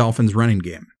Miami Dolphins running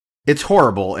game? It's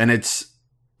horrible, and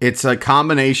it's a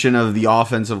combination of the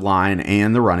offensive line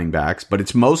and the running backs, but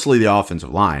it's mostly the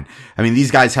offensive line. I mean, these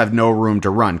guys have no room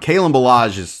to run. Kalen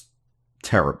Ballage is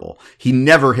terrible. He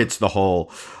never hits the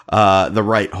hole, the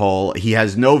right hole. He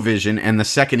has no vision, and the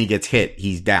second he gets hit,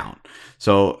 he's down.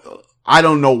 So I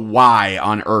don't know why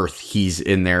on earth he's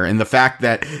in there. And the fact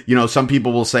that, some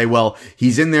people will say, well,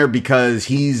 he's in there because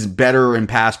he's better in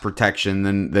pass protection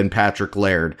than Patrick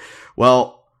Laird.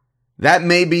 Well, that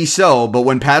may be so, but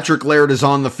when Patrick Laird is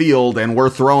on the field and we're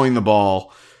throwing the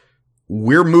ball,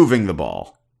 we're moving the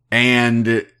ball.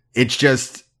 And it's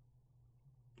just,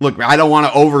 look, I don't want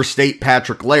to overstate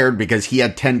Patrick Laird because he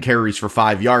had 10 carries for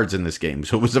 5 yards in this game.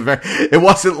 So it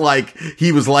wasn't like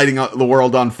he was lighting up the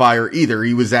world on fire either.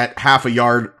 He was at half a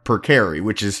yard per carry,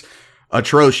 which is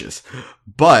atrocious.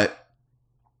 But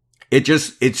it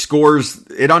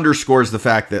underscores the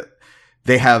fact that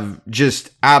they have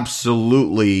just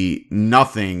absolutely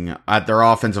nothing at their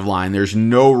offensive line. There's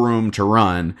no room to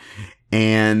run.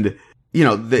 And,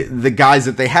 the guys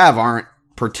that they have aren't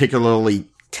particularly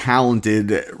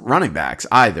talented running backs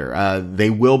either. They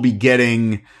will be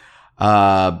getting,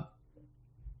 well,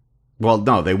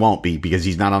 no, they won't be because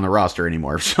he's not on the roster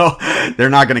anymore. So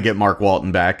they're not going to get Mark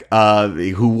Walton back,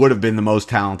 who would have been the most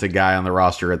talented guy on the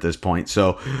roster at this point.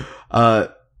 So,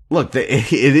 look,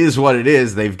 it is what it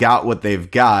is. They've got what they've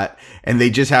got, and they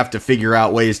just have to figure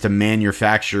out ways to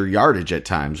manufacture yardage at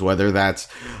times, whether that's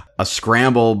a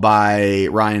scramble by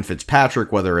Ryan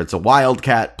Fitzpatrick, whether it's a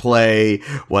wildcat play,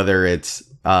 whether it's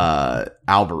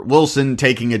Albert Wilson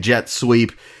taking a jet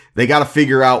sweep. They got to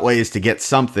figure out ways to get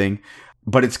something,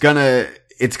 but it's gonna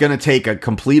take a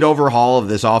complete overhaul of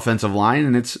this offensive line,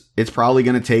 and it's probably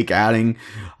gonna take adding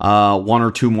 1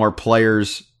 or 2 more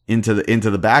players into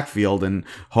the backfield, and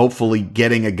hopefully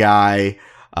getting a guy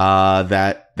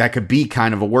that could be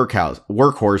kind of a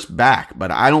workhorse back.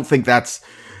 But I don't think that's,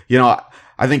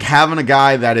 I think having a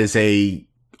guy that is a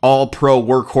all-pro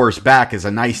workhorse back is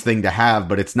a nice thing to have,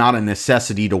 but it's not a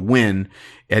necessity to win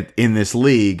in this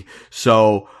league.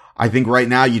 So I think right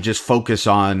now you just focus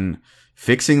on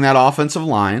fixing that offensive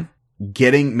line,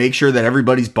 make sure that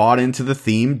everybody's bought into the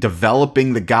theme,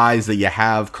 developing the guys that you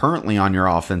have currently on your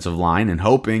offensive line, and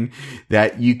hoping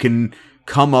that you can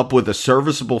come up with a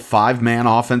serviceable 5-man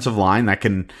offensive line that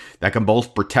can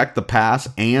both protect the pass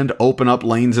and open up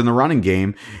lanes in the running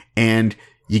game. And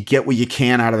you get what you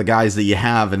can out of the guys that you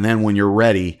have, and then when you're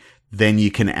ready, then you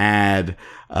can add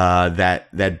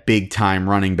that big time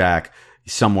running back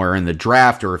somewhere in the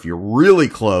draft, or if you're really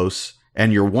close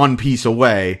and you're one piece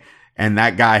away, and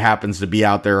that guy happens to be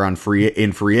out there in free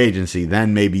agency,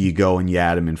 then maybe you go and you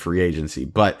add him in free agency.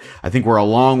 But I think we're a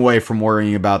long way from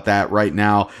worrying about that right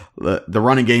now. The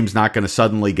running game's not going to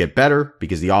suddenly get better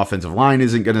because the offensive line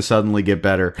isn't going to suddenly get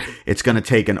better. It's going to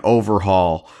take an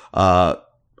overhaul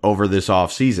over this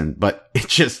offseason. But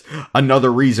it's just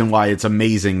another reason why it's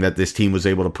amazing that this team was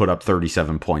able to put up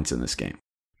 37 points in this game.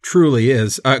 Truly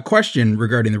is. A question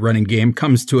regarding the running game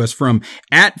comes to us from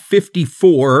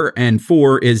 @54, and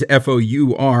 4 is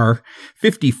FOUR,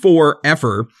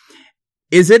 54-effer.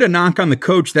 Is it a knock on the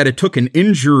coach that it took an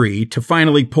injury to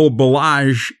finally pull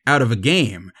Ballage out of a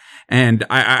game? And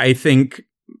I think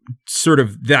sort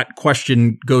of that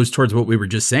question goes towards what we were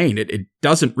just saying. It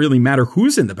doesn't really matter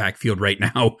who's in the backfield right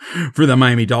now for the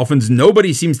Miami Dolphins.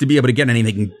 Nobody seems to be able to get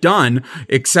anything done,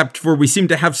 except for we seem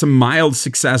to have some mild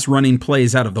success running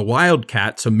plays out of the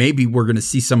Wildcat. So maybe we're going to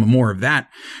see some more of that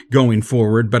going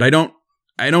forward. But I don't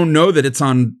know that it's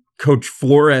on Coach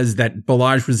Flores that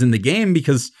Ballage was in the game,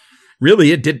 because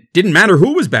really, it didn't matter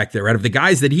who was back there. Out of the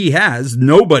guys that he has,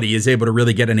 nobody is able to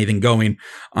really get anything going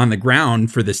on the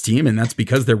ground for this team, and that's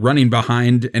because they're running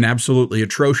behind an absolutely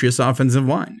atrocious offensive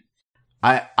line.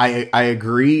 I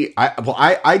agree.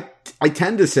 I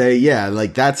tend to say, yeah,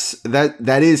 like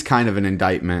that is kind of an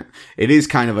indictment. It is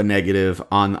kind of a negative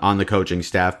on the coaching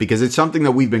staff, because it's something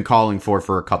that we've been calling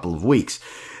for a couple of weeks,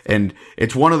 and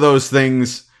it's one of those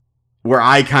things where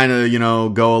I kind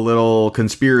of, go a little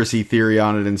conspiracy theory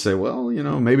on it and say, well,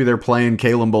 maybe they're playing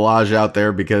Kalen Ballage out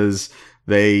there because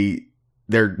they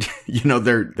they're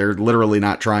literally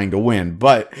not trying to win.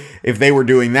 But if they were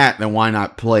doing that, then why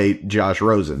not play Josh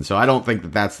Rosen? So I don't think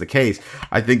that that's the case.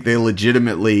 I think they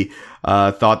legitimately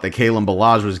thought that Kalen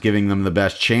Ballage was giving them the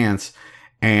best chance.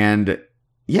 And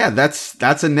yeah,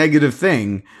 that's a negative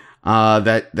thing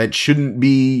that shouldn't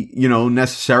be,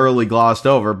 necessarily glossed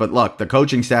over. But look, the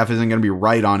coaching staff isn't going to be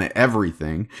right on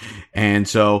everything. And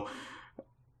so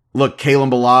look,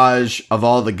 Kalen Ballage, of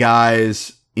all the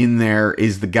guys in there,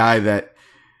 is the guy that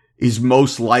is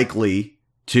most likely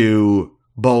to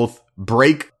both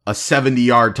break a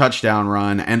 70-yard touchdown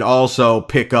run and also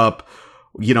pick up,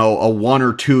 a 1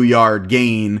 or 2 yard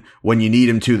gain when you need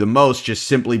him to the most, just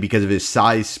simply because of his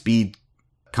size speed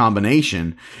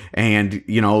combination. And,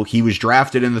 he was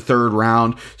drafted in the 3rd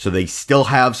round, so they still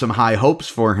have some high hopes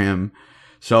for him.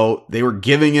 So they were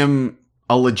giving him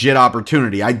a legit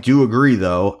opportunity. I do agree,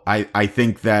 though. I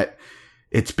think that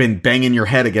it's been banging your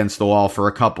head against the wall for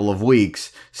a couple of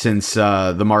weeks since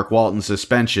the Mark Walton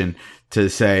suspension to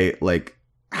say, like,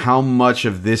 how much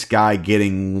of this guy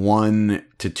getting 1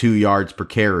 to 2 yards per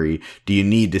carry do you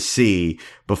need to see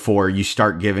before you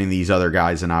start giving these other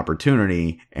guys an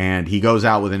opportunity? And he goes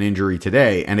out with an injury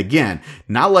today. And again,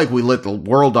 not like we lit the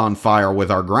world on fire with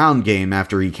our ground game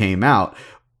after he came out,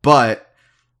 but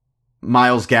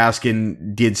Myles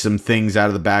Gaskin did some things out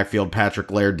of the backfield. Patrick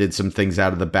Laird did some things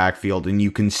out of the backfield. And you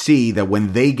can see that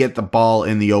when they get the ball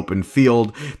in the open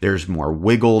field, there's more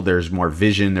wiggle, there's more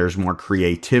vision, there's more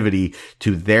creativity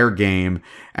to their game.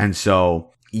 And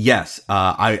so, yes,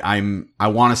 I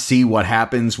want to see what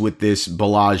happens with this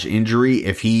Ballage injury.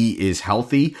 If he is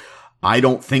healthy, I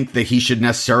don't think that he should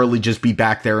necessarily just be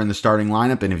back there in the starting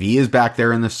lineup. And if he is back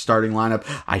there in the starting lineup,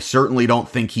 I certainly don't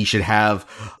think he should have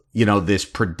this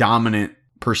predominant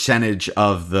percentage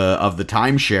of the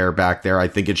timeshare back there. I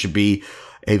think it should be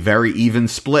a very even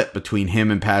split between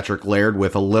him and Patrick Laird,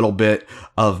 with a little bit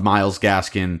of Myles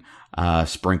Gaskin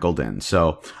sprinkled in.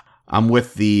 So I'm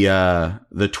with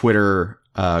the Twitter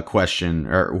question,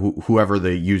 or whoever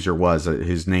the user was.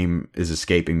 His name is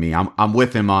escaping me. I'm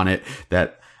with him on it,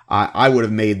 that I would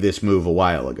have made this move a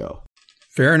while ago.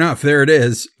 Fair enough. There it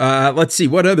is. Let's see.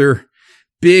 What other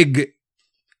big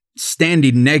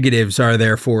standing negatives are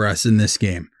there for us in this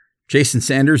game? Jason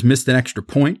Sanders missed an extra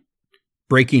point,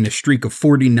 breaking a streak of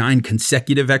 49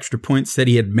 consecutive extra points that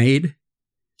he had made.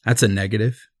 That's a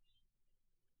negative.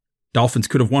 Dolphins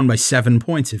could have won by 7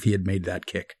 points if he had made that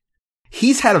kick.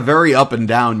 He's had a very up and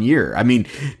down year. I mean,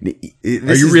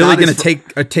 are you really going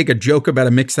to take a joke about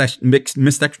a missed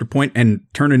extra point and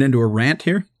turn it into a rant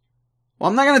here? Well,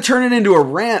 I'm not going to turn it into a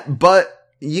rant, but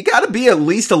you got to be at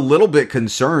least a little bit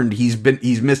concerned. He's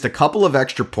missed a couple of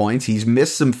extra points. He's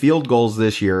missed some field goals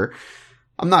this year.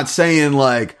 I'm not saying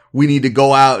like we need to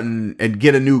go out and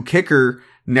get a new kicker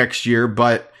next year,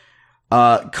 but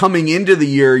coming into the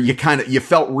year, you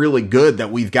felt really good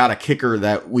that we've got a kicker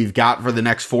that we've got for the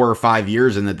next 4 or 5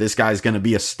 years, and that this guy's going to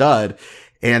be a stud.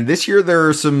 And this year, there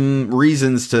are some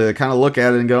reasons to kind of look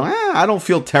at it and go, I don't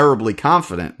feel terribly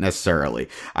confident necessarily.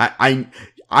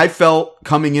 I felt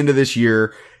coming into this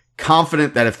year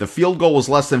confident that if the field goal was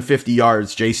less than 50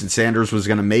 yards, Jason Sanders was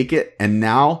going to make it. And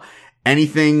now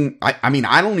anything, I mean,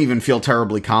 I don't even feel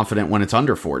terribly confident when it's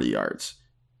under 40 yards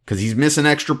because he's missing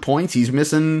extra points. He's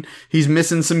missing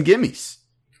some gimmies.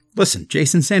 Listen,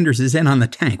 Jason Sanders is in on the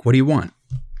tank. What do you want?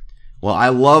 Well, I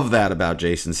love that about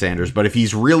Jason Sanders, but if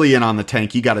he's really in on the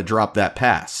tank, you got to drop that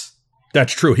pass.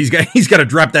 That's true. He's got to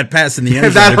drop that pass in the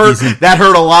end zone. That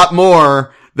hurt a lot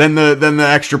more than the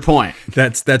extra point.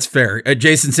 That's fair.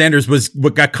 Jason Sanders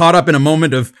got caught up in a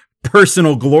moment of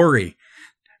personal glory,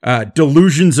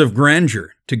 delusions of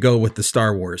grandeur, to go with the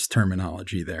Star Wars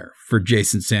terminology there for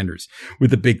Jason Sanders,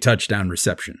 with a big touchdown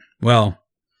reception. Well,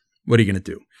 what are you going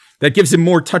to do? That gives him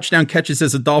more touchdown catches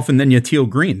as a Dolphin than Yatil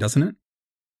Green, doesn't it?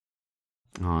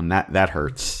 Oh, and that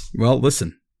hurts. Well,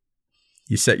 listen,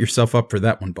 you set yourself up for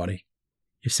that one, buddy.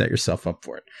 You set yourself up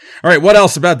for it. All right, what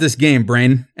else about this game,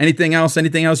 Brain? Anything else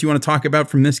you want to talk about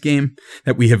from this game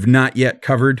that we have not yet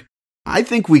covered? I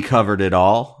think we covered it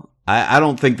all. I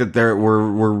don't think that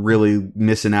we're really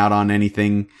missing out on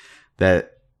anything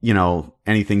that,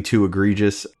 anything too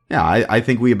egregious. Yeah, I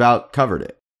think we about covered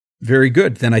it. Very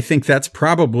good. Then I think that's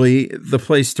probably the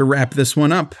place to wrap this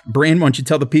one up. Brain, why don't you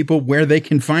tell the people where they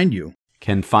can find you?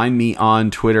 Can find me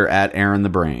on Twitter at Aaron the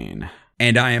Brain.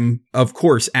 And I am, of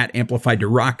course, at Amplified to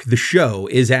Rock. The show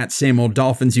is at Same Old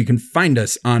Dolphins. You can find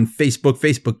us on Facebook,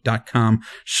 facebook.com/,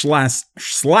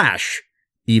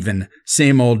 even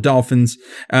Same Old Dolphins.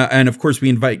 And of course, we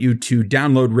invite you to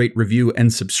download, rate, review,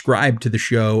 and subscribe to the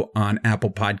show on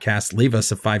Apple Podcasts. Leave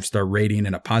us a 5-star rating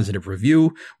and a positive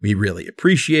review. We really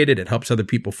appreciate it. It helps other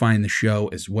people find the show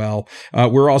as well.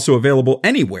 We're also available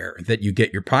anywhere that you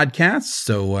get your podcasts.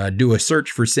 So do a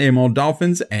search for Same Old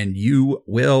Dolphins and you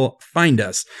will find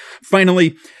us.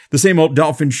 Finally, the Same Old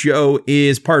Dolphins Show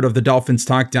is part of the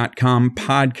DolphinsTalk.com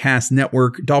podcast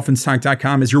network.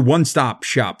 DolphinsTalk.com is your one-stop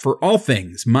shop for all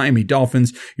things Miami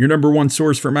Dolphins, your number one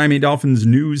source for Miami Dolphins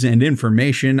news and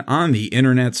information on the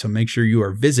internet. So make sure you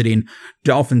are visiting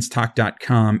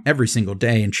DolphinsTalk.com every single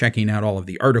day and checking out all of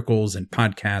the articles and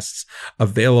podcasts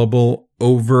available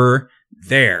over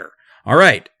there. All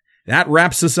right, that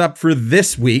wraps us up for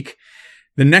this week.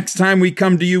 The next time we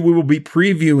come to you, we will be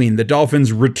previewing the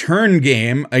Dolphins' return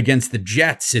game against the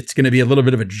Jets. It's going to be a little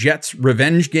bit of a Jets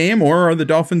revenge game, or are the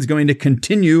Dolphins going to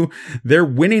continue their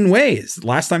winning ways?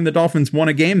 Last time the Dolphins won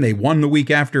a game, they won the week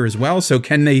after as well. So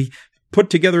can they put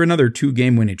together another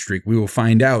 2-game winning streak? We will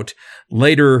find out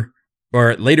later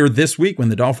this week when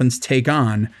the Dolphins take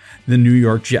on the New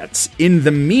York Jets. In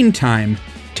the meantime,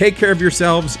 take care of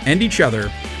yourselves and each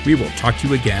other. We will talk to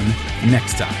you again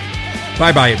next time.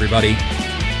 Bye-bye, everybody.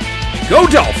 Go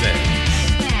Dolphins!